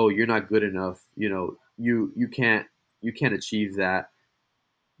 oh, you're not good enough, you can't achieve that,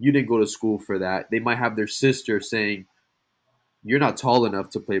 you didn't go to school for that. They might have their sister saying, you're not tall enough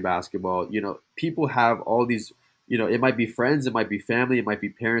to play basketball. People have all these, it might be friends, it might be family, it might be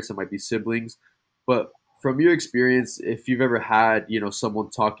parents, it might be siblings. But from your experience, if you've ever had,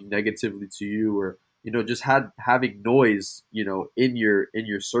 someone talking negatively to you, or, just having noise, in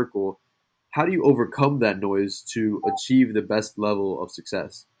your circle, how do you overcome that noise to achieve the best level of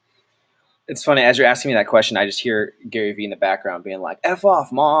success? It's funny, as you're asking me that question, I just hear Gary Vee in the background being like, F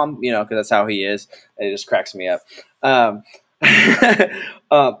off, mom, because that's how he is. And it just cracks me up. In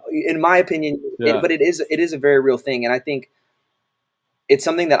my opinion, Yeah. but it is a very real thing. And I think it's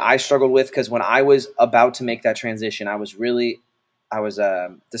something that I struggled with because when I was about to make that transition, I was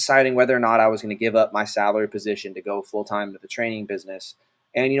deciding whether or not I was going to give up my salary position to go full time into the training business.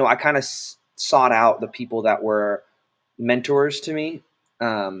 And, I kind of sought out the people that were mentors to me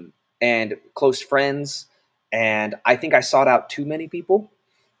and close friends. And I think I sought out too many people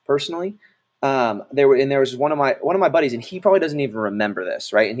personally. There was one of my buddies, and he probably doesn't even remember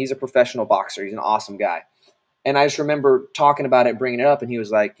this, right? And he's a professional boxer. He's an awesome guy. And I just remember talking about it, bringing it up, and he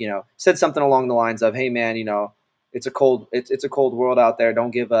was like, said something along the lines of, "Hey, man, it's a cold world out there. Don't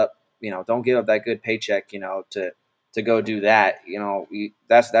give up, don't give up that good paycheck, to go do that.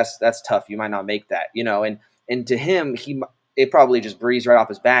 That's tough. You might not make that, And to him, it probably just breezed right off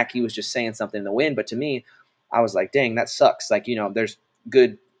his back. He was just saying something in the wind. But to me, I was like, dang, that sucks. Like, there's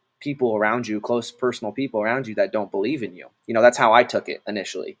good people around you, close personal people around you that don't believe in you. That's how I took it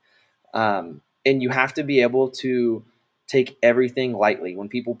initially. And you have to be able to take everything lightly. When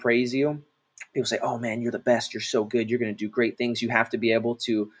people praise you, people say, oh man, you're the best. You're so good. You're going to do great things. You have to be able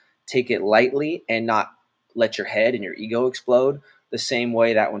to take it lightly and not let your head and your ego explode. the same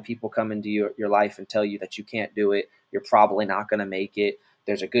way that when people come into your life and tell you that you can't do it, you're probably not going to make it,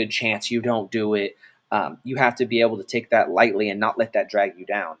 there's a good chance you don't do it. You have to be able to take that lightly and not let that drag you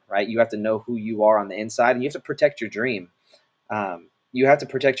down, right? You have to know who you are on the inside, and you have to protect your dream. You have to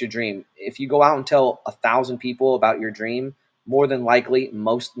protect your dream. If you go out and tell 1,000 people about your dream, more than likely,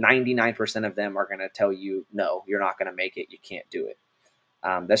 most 99% of them are going to tell you, no, you're not going to make it. You can't do it.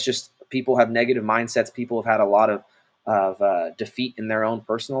 That's just, people have negative mindsets. People have had a lot of defeat in their own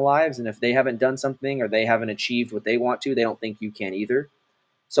personal lives. And if they haven't done something or they haven't achieved what they want to, they don't think you can either.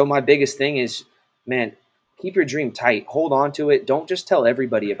 So my biggest thing is, man, keep your dream tight. Hold on to it. Don't just tell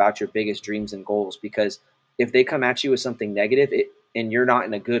everybody about your biggest dreams and goals, because if they come at you with something negative and you're not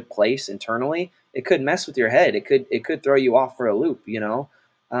in a good place internally, it could mess with your head. It could throw you off for a loop, you know?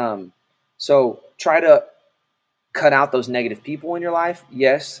 So try to cut out those negative people in your life.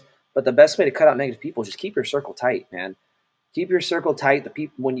 Yes. But the best way to cut out negative people is just keep your circle tight, man. Keep your circle tight. The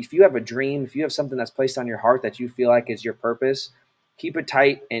people, if you have a dream, if you have something that's placed on your heart that you feel like is your purpose, keep it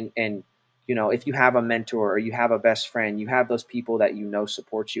tight. And you know, if you have a mentor or you have a best friend, you have those people that you know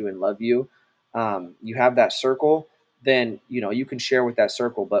support you and love you. You have that circle, then you know you can share with that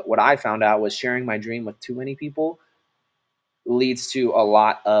circle. But what I found out was sharing my dream with too many people leads to a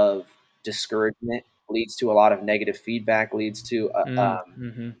lot of discouragement, leads to a lot of negative feedback, leads to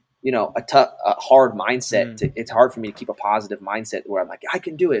you know, a hard mindset. It's hard for me to keep a positive mindset where I'm like, I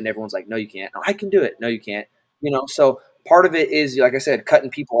can do it. And everyone's like, no, you can't. No, I can do it. No, you can't. You know, so part of it is, like I said,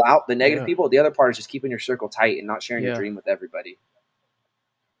 cutting people out, the negative people. The other part is just keeping your circle tight and not sharing your dream with everybody.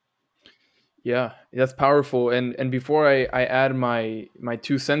 Yeah, that's powerful. And before I add my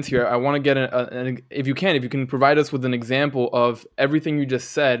 2 cents here, I want to get if you can provide us with an example of everything you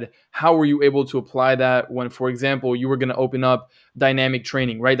just said. How were you able to apply that when, for example, you were going to open up dynamic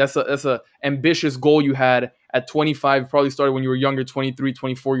training, right? That's a ambitious goal you had at 25, probably started when you were younger, 23,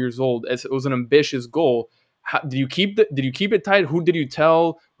 24 years old. It was an ambitious goal. Did you keep it tight? Who did you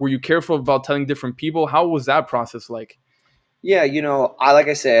tell? Were you careful about telling different people? How was that process like? Yeah, you know, like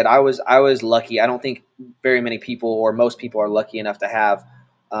I said, I was lucky. I don't think very many people or most people are lucky enough to have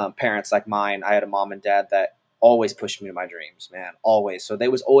parents like mine. I had a mom and dad that always pushed me to my dreams, man, always. So they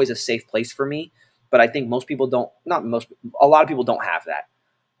was always a safe place for me. But I think most people don't. A lot of people don't have that.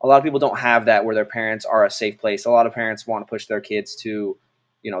 A lot of people don't have that where their parents are a safe place. A lot of parents want to push their kids to,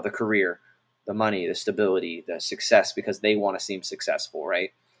 you know, the career, the money, the stability, the success, because they want to seem successful, right?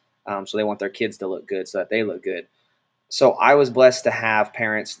 So they want their kids to look good so that they look good. So I was blessed to have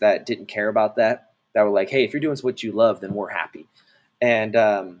parents that didn't care about that were like, hey, if you're doing what you love, then we're happy. And,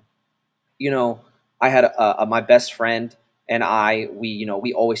 you know, I had my best friend and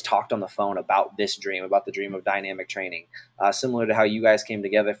we always talked on the phone about this dream, about the dream of dynamic training, similar to how you guys came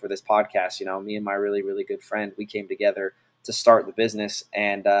together for this podcast. You know, me and my really, really good friend, we came together to start the business.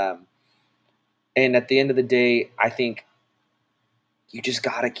 And at the end of the day, I think you just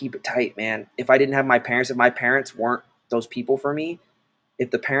got to keep it tight, man. If my parents weren't those people for me,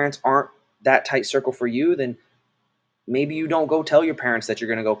 if the parents aren't that tight circle for you, then maybe you don't go tell your parents that you're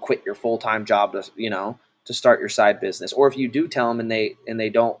going to go quit your full-time job to start your side business. Or if you do tell them and they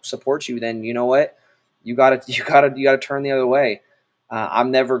don't support you, then you know what? You got to turn the other way.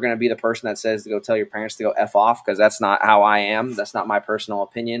 I'm never going to be the person that says to go tell your parents to go F off, because that's not how I am. That's not my personal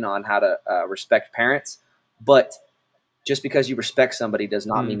opinion on how to respect parents. But just because you respect somebody does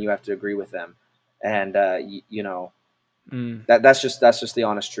not mean you have to agree with them. And that's just the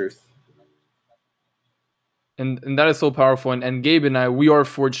honest truth. And that is so powerful. And Gabe and I, we are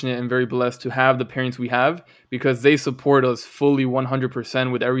fortunate and very blessed to have the parents we have, because they support us fully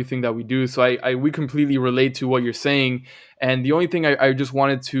 100% with everything that we do. So we completely relate to what you're saying. And the only thing I just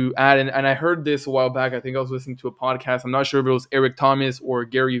wanted to add, and I heard this a while back, I think I was listening to a podcast. I'm not sure if it was Eric Thomas or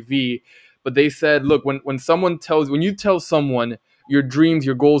Gary Vee, but they said, look, when you tell someone your dreams,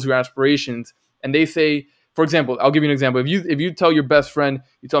 your goals, your aspirations, and they say, for example, I'll give you an example. If you tell your best friend,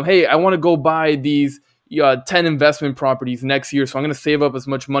 you tell them, hey, I want to go buy these 10 investment properties next year, so I'm going to save up as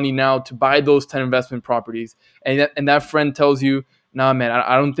much money now to buy those 10 investment properties. And that friend tells you, nah, man,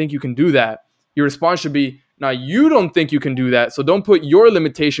 I don't think you can do that. Your response should be, nah, you don't think you can do that, so don't put your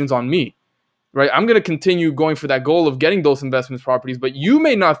limitations on me, right? I'm going to continue going for that goal of getting those investment properties, but you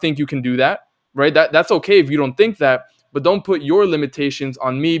may not think you can do that, right? That's okay if you don't think that, but don't put your limitations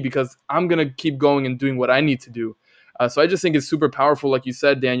on me, because I'm going to keep going and doing what I need to do. So I just think it's super powerful, like you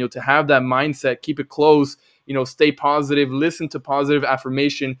said, Daniel, to have that mindset, keep it close, stay positive, listen to positive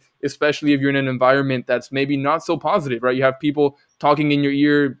affirmation, especially if you're in an environment that's maybe not so positive, right? You have people talking in your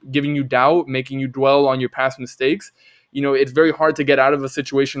ear, giving you doubt, making you dwell on your past mistakes. It's very hard to get out of a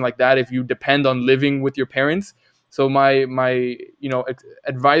situation like that if you depend on living with your parents. So my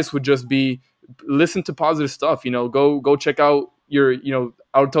advice would just be listen to positive stuff. Go check out your,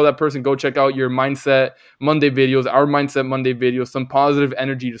 I would tell that person, go check out your Mindset Monday videos, our Mindset Monday videos, some positive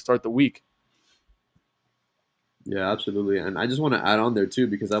energy to start the week. Yeah, absolutely. And I just want to add on there too,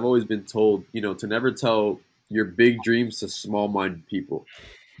 because I've always been told, to never tell your big dreams to small-minded people,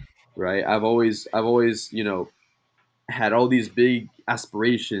 right? I've always, had all these big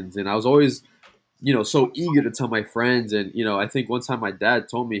aspirations, and I was always, so eager to tell my friends. And, I think one time my dad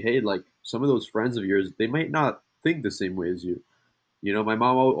told me, hey, like some of those friends of yours, they might not think the same way as you. My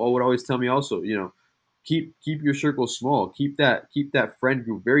mom would always tell me also, keep your circle small, keep that friend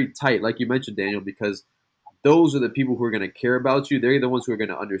group very tight, like you mentioned, Daniel, because those are the people who are going to care about you. They're the ones who are going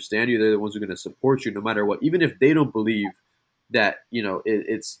to understand you. They're the ones who are going to support you no matter what. Even if they don't believe that,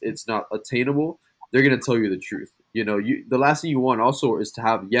 it's not attainable, they're going to tell you the truth. The last thing you want also is to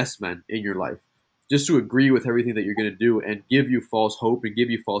have yes men in your life, just to agree with everything that you're going to do and give you false hope and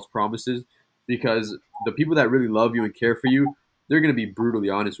give you false promises, because the people that really love you and care for you, they're going to be brutally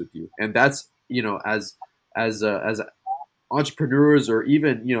honest with you. And that's, as entrepreneurs, or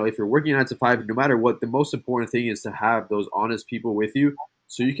even, if you're working 9 to 5, no matter what, the most important thing is to have those honest people with you,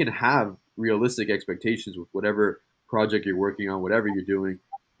 so you can have realistic expectations with whatever project you're working on, whatever you're doing.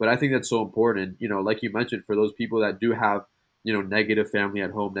 But I think that's so important. Like you mentioned, for those people that do have, negative family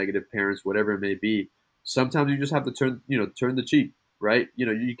at home, negative parents, whatever it may be, sometimes you just have to turn the cheek, right?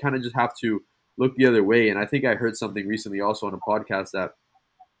 You kind of just have to look the other way. And I think I heard something recently also on a podcast that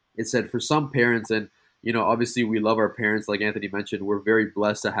it said, for some parents, and obviously we love our parents, like Anthony mentioned, we're very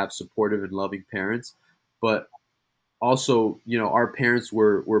blessed to have supportive and loving parents, but also, our parents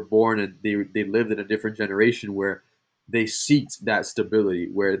were born, and they lived in a different generation where they seeked that stability,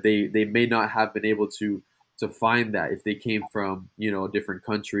 where they may not have been able to find that if they came from, a different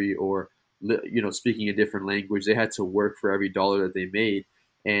country, or, speaking a different language. They had to work for every dollar that they made.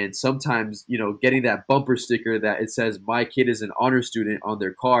 And sometimes, getting that bumper sticker that it says my kid is an honor student on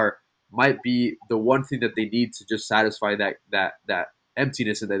their car might be the one thing that they need to just satisfy that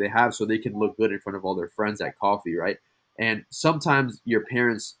emptiness that they have, so they can look good in front of all their friends at coffee, right? And sometimes your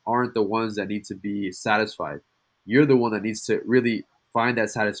parents aren't the ones that need to be satisfied. You're the one that needs to really find that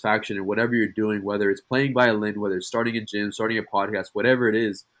satisfaction in whatever you're doing, whether it's playing violin, whether it's starting a gym, starting a podcast, whatever it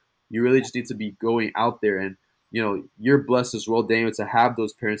is. You really just need to be going out there. And you're blessed as well, Daniel, to have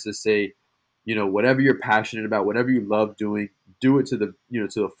those parents to say, whatever you're passionate about, whatever you love doing, do it to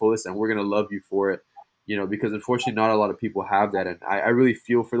the fullest, and we're gonna love you for it. Because unfortunately, not a lot of people have that, and I really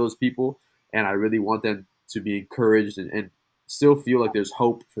feel for those people, and I really want them to be encouraged, and still feel like there's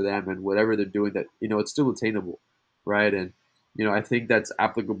hope for them, and whatever they're doing, that it's still attainable, right? And I think that's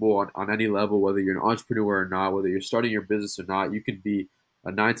applicable on any level, whether you're an entrepreneur or not, whether you're starting your business or not. You can be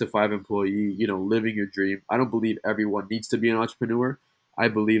a 9 to 5 employee, living your dream. I don't believe everyone needs to be an entrepreneur. I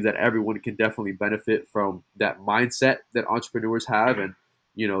believe that everyone can definitely benefit from that mindset that entrepreneurs have, and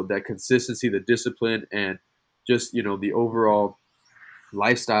that consistency, the discipline, and just the overall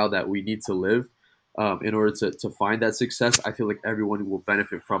lifestyle that we need to live in order to find that success. I feel like everyone will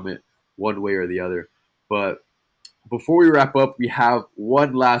benefit from it one way or the other. But before we wrap up, we have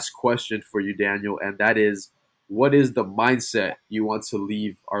one last question for you, Daniel, and that is, what is the mindset you want to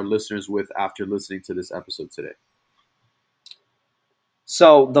leave our listeners with after listening to this episode today?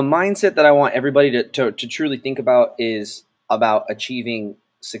 So the mindset that I want everybody to truly think about is about achieving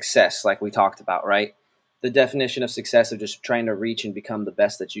success, like we talked about, right? The definition of success of just trying to reach and become the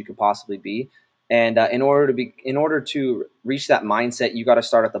best that you could possibly be. And in order to reach that mindset, you got to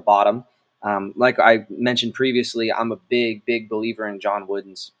start at the bottom. Like I mentioned previously, I'm a big believer in John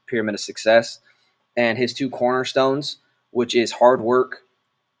Wooden's Pyramid of Success and his 2 cornerstones, which is hard work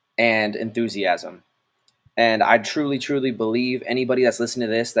and enthusiasm. And I truly believe anybody that's listening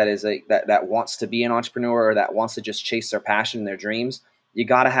to this that wants to be an entrepreneur, or that wants to just chase their passion and their dreams, you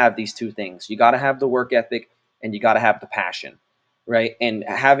got to have these 2 things. You got to have the work ethic, and you got to have the passion, right? And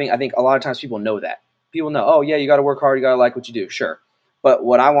I think a lot of times people know that. People know, oh yeah, you got to work hard, you got to like what you do, sure. But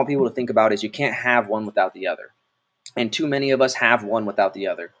what I want people to think about is you can't have one without the other. And too many of us have one without the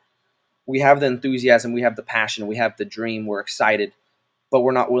other. We have the enthusiasm, we have the passion, we have the dream, we're excited, but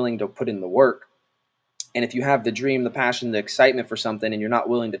we're not willing to put in the work. And if you have the dream, the passion, the excitement for something, and you're not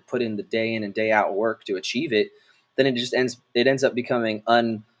willing to put in the day in and day out work to achieve it, then it ends up becoming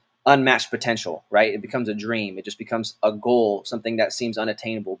unmatched potential, right? It becomes a dream. It just becomes a goal, something that seems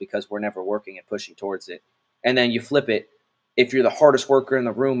unattainable because we're never working and pushing towards it. And then you flip it. If you're the hardest worker in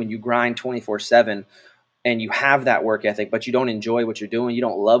the room and you grind 24/7 and you have that work ethic, but you don't enjoy what you're doing, you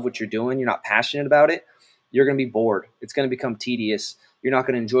don't love what you're doing, you're not passionate about it, you're going to be bored. It's going to become tedious. You're not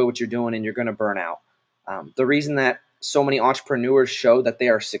going to enjoy what you're doing, and you're going to burn out. The reason that so many entrepreneurs show that they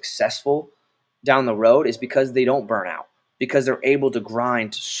are successful down the road is because they don't burn out, because they're able to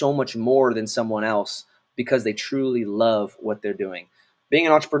grind so much more than someone else because they truly love what they're doing. Being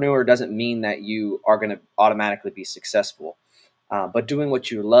an entrepreneur doesn't mean that you are going to automatically be successful. But doing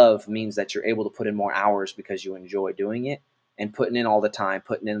what you love means that you're able to put in more hours because you enjoy doing it. And putting in all the time,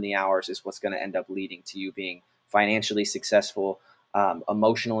 putting in the hours is what's going to end up leading to you being financially successful,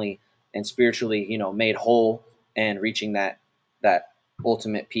 emotionally and spiritually, made whole, and reaching that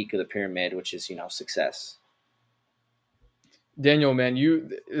ultimate peak of the pyramid, which is, success. Daniel, man,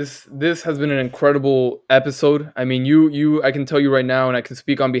 this has been an incredible episode. I mean, I can tell you right now, and I can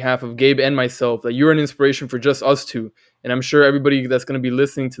speak on behalf of Gabe and myself, that you're an inspiration for just us two. And I'm sure everybody that's going to be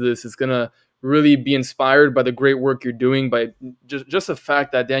listening to this is going to really be inspired by the great work you're doing, by just the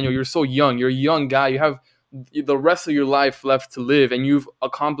fact that, Daniel, you're so young. You're a young guy. You have the rest of your life left to live, and you've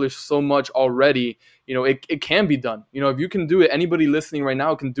accomplished so much already. It can be done. If you can do it, anybody listening right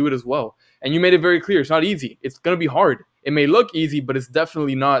now can do it as well. And you made it very clear. It's not easy. It's going to be hard. It may look easy, but it's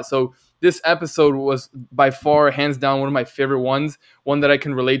definitely not. So this episode was by far, hands down, one of my favorite ones, one that I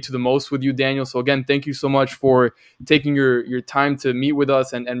can relate to the most with you, Daniel. So again, thank you so much for taking your time to meet with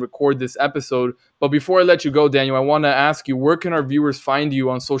us and record this episode. But before I let you go, Daniel, I want to ask you, where can our viewers find you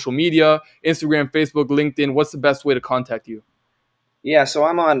on social media, Instagram, Facebook, LinkedIn? What's the best way to contact you? Yeah, so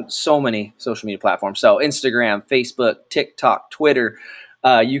I'm on so many social media platforms. So Instagram, Facebook, TikTok, Twitter.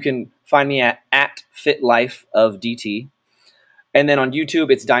 You can find me at FitLifeOfDT. And then on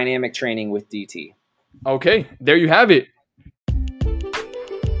YouTube, it's Dynamic Training with DT. Okay, there you have it.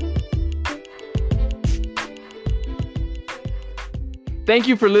 Thank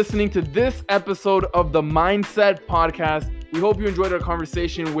you for listening to this episode of the Mindset Podcast. We hope you enjoyed our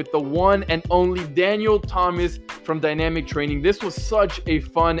conversation with the one and only Daniel Thomas from Dynamic Training. This was such a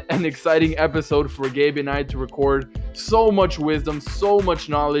fun and exciting episode for Gabe and I to record. So much wisdom, so much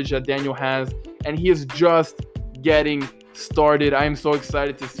knowledge that Daniel has, and he is just getting started. I am so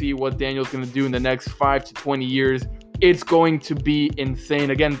excited to see what Daniel's going to do in the next 5 to 20 years. It's going to be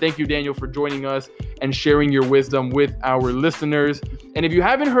insane. Again, thank you, Daniel, for joining us and sharing your wisdom with our listeners. And if you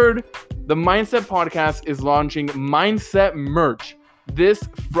haven't heard, the Mindset Podcast is launching Mindset merch this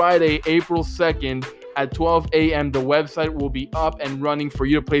Friday, April 2nd at 12 a.m. The website will be up and running for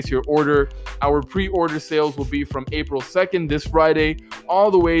you to place your order. Our pre-order sales will be from April 2nd, this Friday,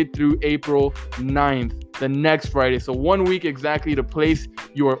 all the way through April 9th, the next Friday. So 1 week exactly to place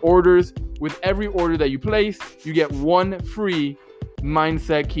your orders. With every order that you place, you get one free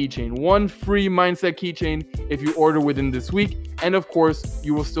Mindset keychain. One free Mindset keychain if you order within this week. And of course,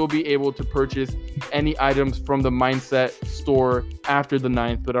 you will still be able to purchase any items from the Mindset store after the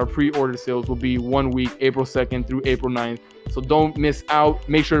 9th. But our pre-order sales will be 1 week, April 2nd through April 9th. So don't miss out.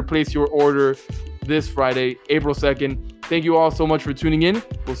 Make sure to place your order this Friday, April 2nd. Thank you all so much for tuning in.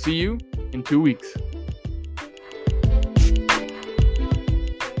 We'll see you in 2 weeks.